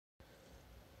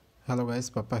Hello guys,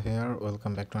 Papa here.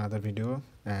 Welcome back to another video,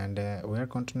 and we are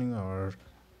continuing our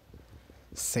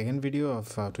second video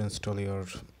of how to install your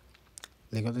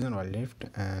League of Legends Wild Rift.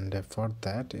 And for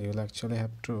that you will actually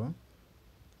have to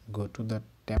go to the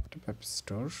App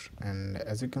Store, and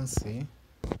as you can see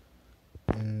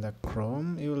in the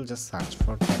Chrome you will just search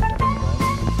for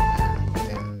and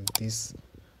then this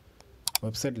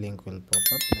website link will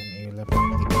pop up, and you will have to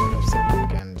click on the website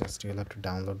link and you will have to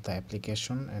download the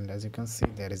application. And as you can see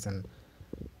there is a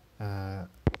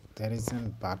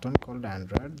button called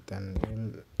Android. Then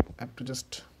you'll have to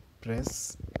just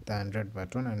press the Android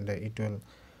button, and it will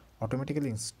automatically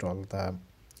install the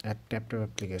tap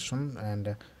application.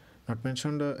 And not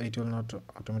mentioned, it will not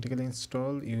automatically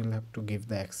install. You will have to give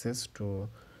the access to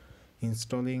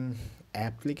installing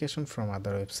application from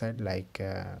other website like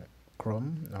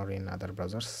Chrome or in other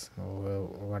browsers, or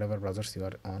whatever browsers you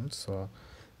are on. So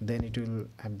then it will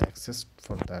have the access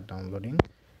for the downloading,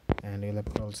 and you'll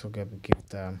have to also give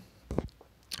the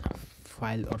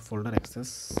file or folder access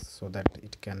so that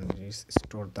it can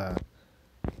store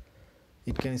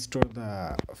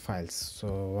the files. So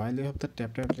while you have the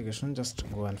tap application, just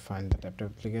go and find the tap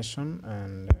application,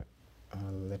 and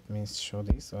let me show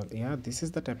this. Yeah, this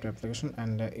is the tap application,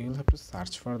 and you'll have to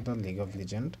search for the League of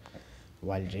Legends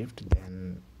Wild Rift.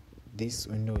 Then this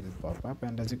window will pop up,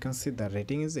 and as you can see the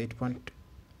rating is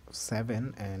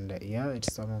 8.7, and yeah,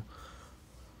 it's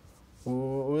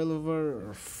well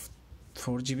over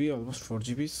 4 GB, almost 4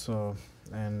 GB. So,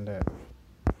 and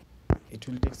it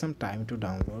will take some time to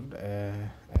download,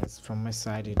 as from my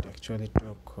side it actually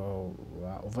took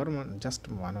over just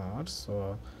 1 hour.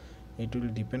 So it will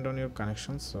depend on your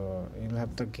connection. So you'll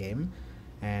have the game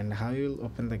and how you'll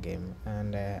open the game,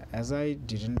 and as I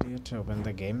didn't yet open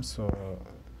the game, so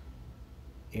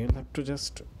you'll have to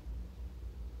just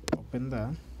open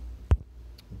the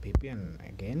VPN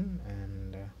again,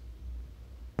 and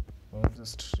we'll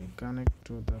just reconnect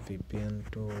to the VPN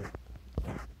to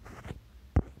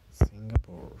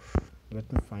Singapore.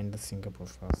 Let me find the Singapore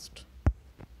first.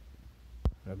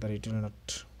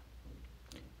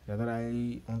 Rather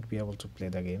I won't be able to play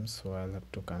the game, so I'll have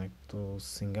to connect to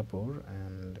Singapore,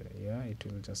 and yeah, it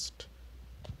will just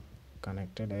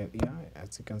connected. Yeah,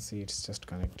 as you can see it's just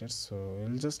connected. So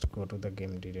we'll just go to the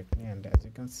game directly, and as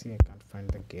you can see I can't find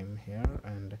the game here,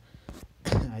 and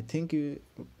I think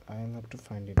I'll have to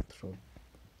find it through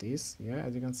this. Yeah,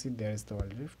 as you can see there is the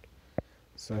Wild Rift.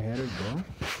 So here we go,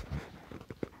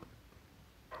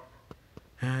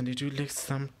 and it will take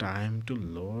some time to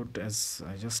load as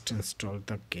I just installed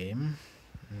the game.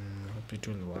 Hope it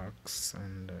will works,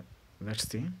 and let's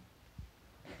see.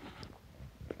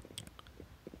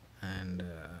 And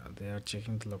they are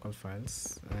checking the local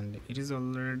files, and it is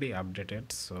already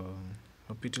updated, so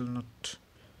hope it will not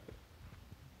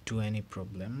do any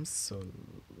problems. So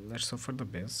let's hope for the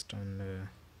best. And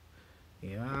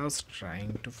yeah, I was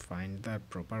trying to find the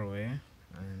proper way,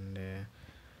 and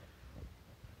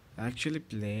I actually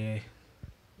play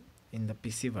in the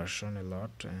PC version a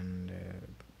lot, and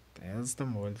as the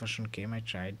mobile version came I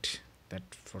tried that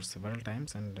for several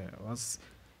times, and was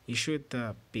issue with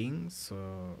the ping.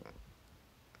 So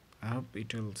I hope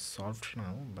it will solved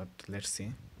now, but let's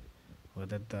see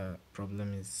whether the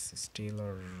problem is still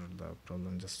or the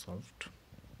problem just solved.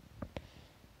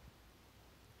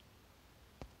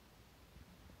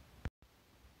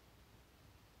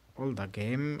 Well, the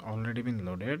game already been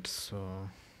loaded, so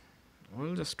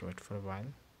we'll just wait for a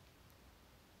while.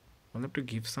 We'll have to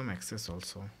give some access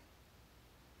also,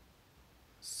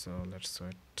 so let's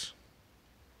wait.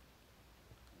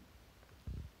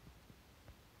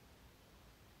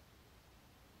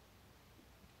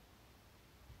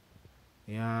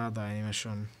 Yeah, the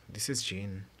animation, this is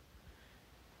Jane,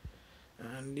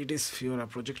 and it is Fiora,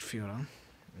 Project Fiora.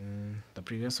 The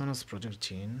previous one was Project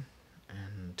Jane,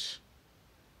 and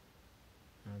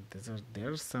there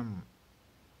are some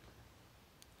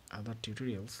other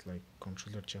tutorials like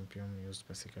control your champion, use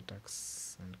basic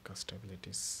attacks and cast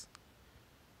abilities.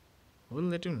 We'll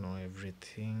let you know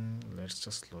everything. Let's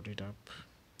just load it up,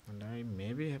 and I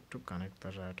maybe have to connect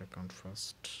the Riot account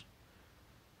first.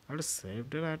 I'll save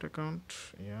the Riot account,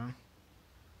 yeah.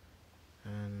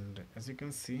 And as you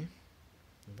can see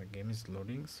the game is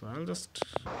loading, so I'll just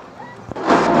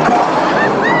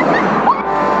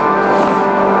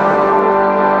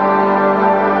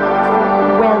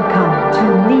Welcome to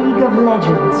League of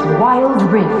Legends Wild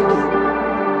Rift.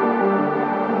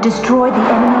 Destroy the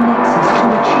enemy nexus to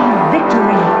achieve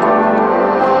victory.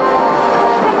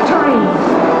 Victory!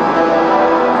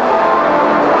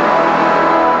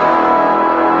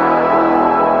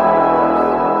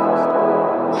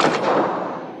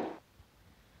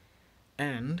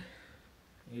 and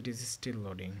it is still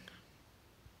loading.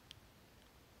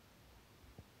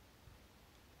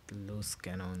 Loose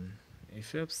cannon.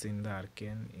 If you have seen the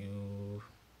Arcane, you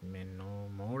may know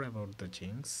more about the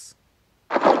Jinx.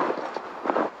 I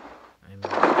mean,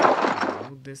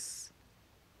 how this.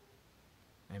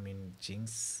 I mean,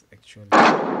 Jinx actually.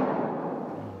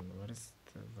 Oh, what is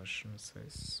the version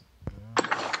size? Oh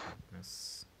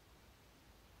goodness,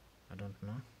 I don't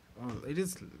know. Oh, it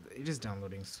is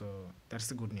downloading, so that's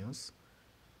the good news.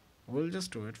 We'll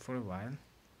just wait for a while,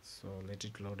 so let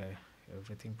it load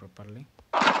everything properly.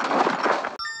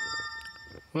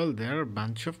 Well, there are a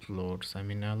bunch of loads. I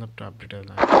mean, I'll have to update a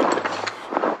language.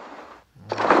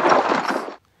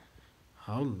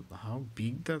 How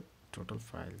big the total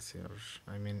files here?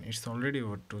 I mean, it's already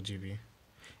over 2 GB.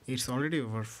 It's already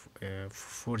over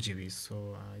 4 GB,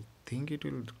 so I think it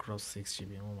will cross 6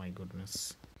 GB. Oh my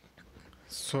goodness.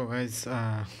 So guys,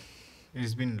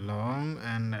 it's been long,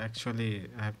 and actually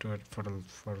I have to wait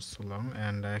for so long,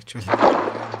 and actually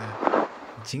the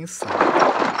Jinx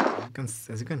side,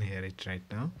 as you can hear it right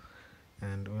now,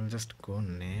 and we'll just go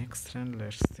next, and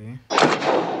let's see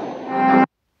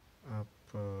up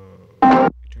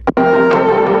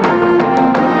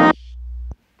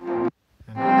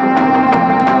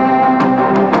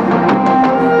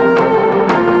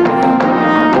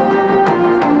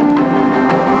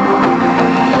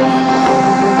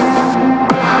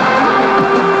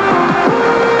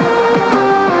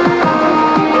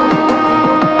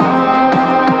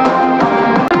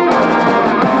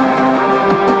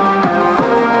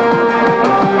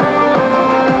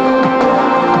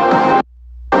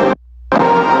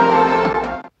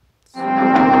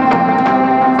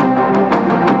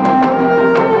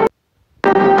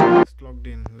it logged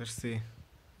in. Let's see.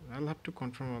 I'll have to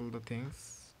confirm all the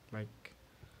things, like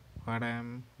what I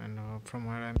am and from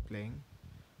where I'm playing.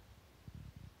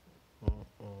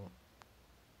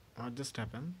 What just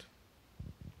happened?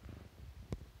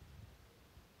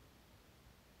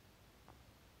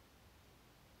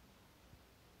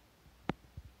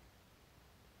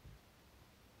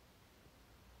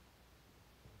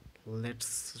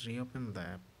 Let's reopen the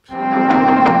app.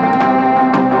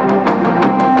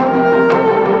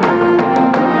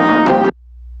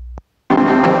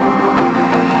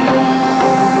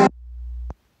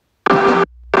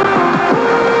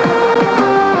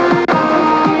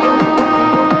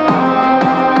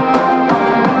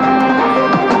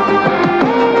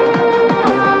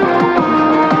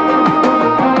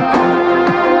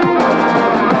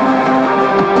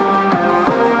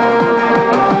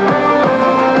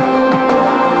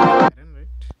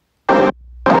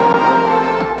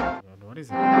 What is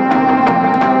it?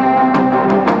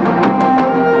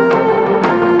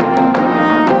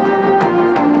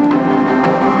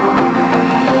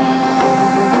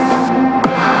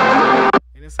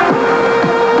 In a second.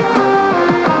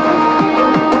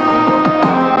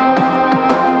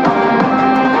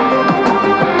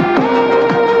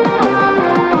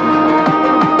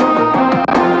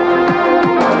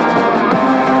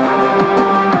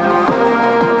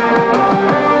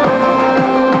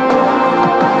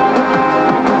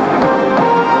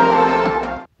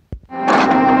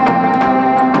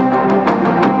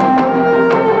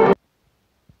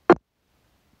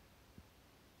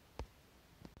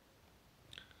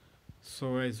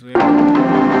 So guys, we I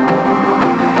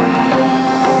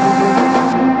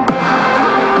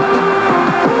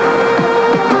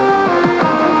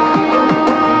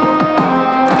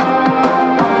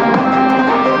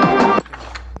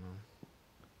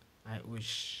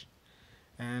wish.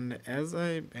 And as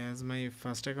my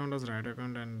first account was Riot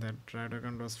account, and that Riot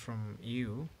account was from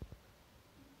you,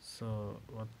 so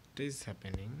what is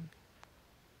happening?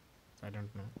 I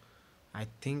don't know. I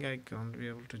think I can't be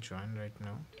able to join right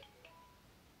now,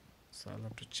 so I'll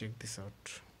have to check this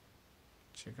out.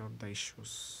 Check out the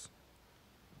issues.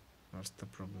 What's the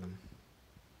problem?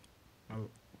 Well,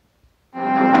 I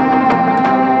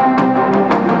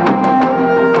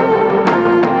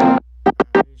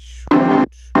should.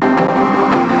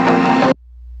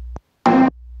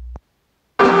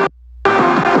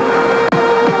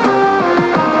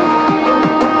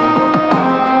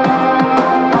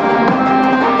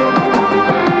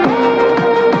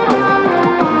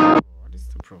 What is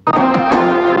the problem?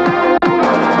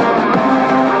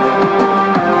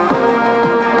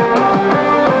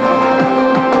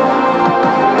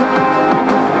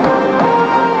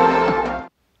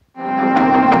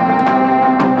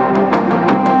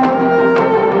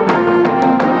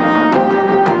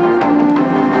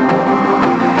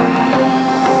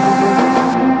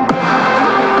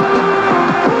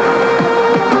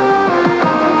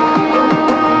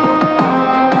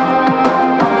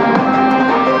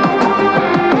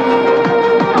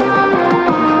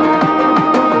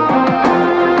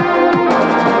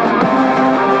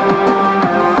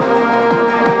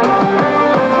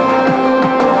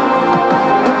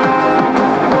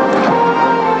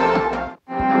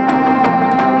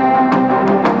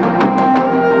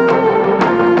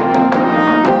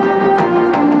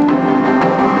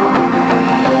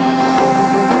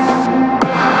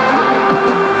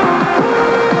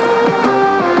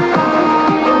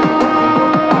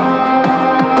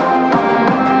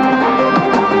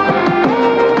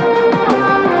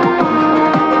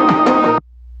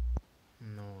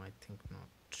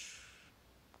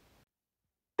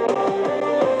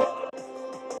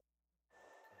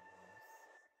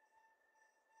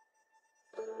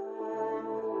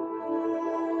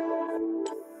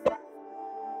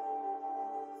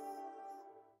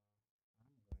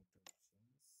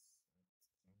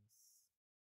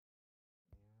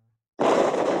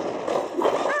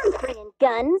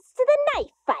 guns to the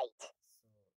knife fight.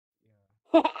 So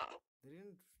yeah, they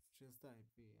didn't choose the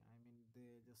IP. I mean,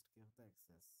 they just gave the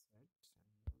access, right?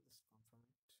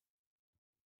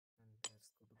 And we'll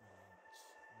just confirm it.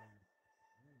 And let's go to the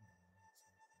match.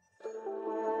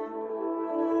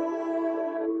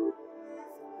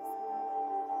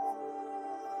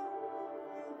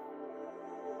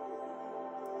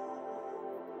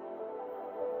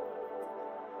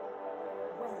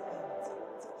 Welcome.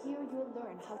 Here you'll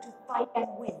learn how to fight and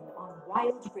win on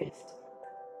Wild Rift.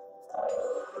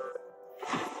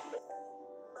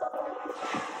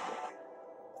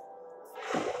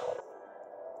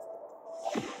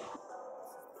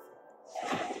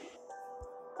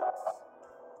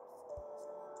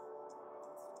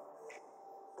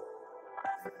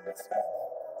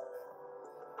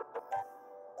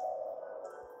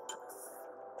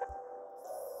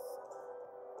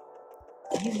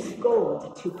 Use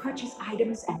gold to purchase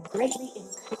items and greatly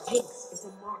increase. Jinx is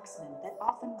a marksman that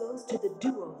often goes to the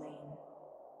duo lane.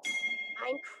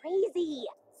 I'm crazy.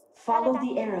 Follow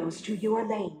the arrows to your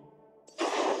lane.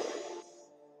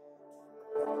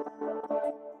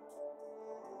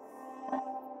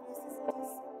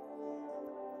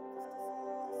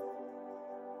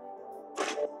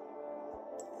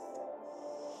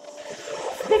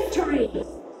 Victory!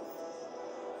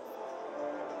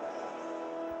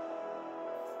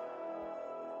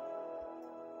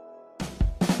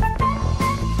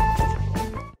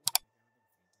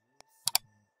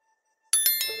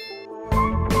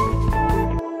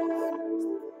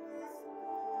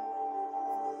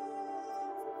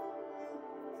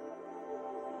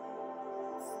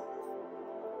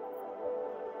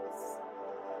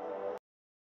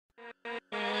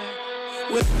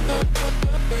 With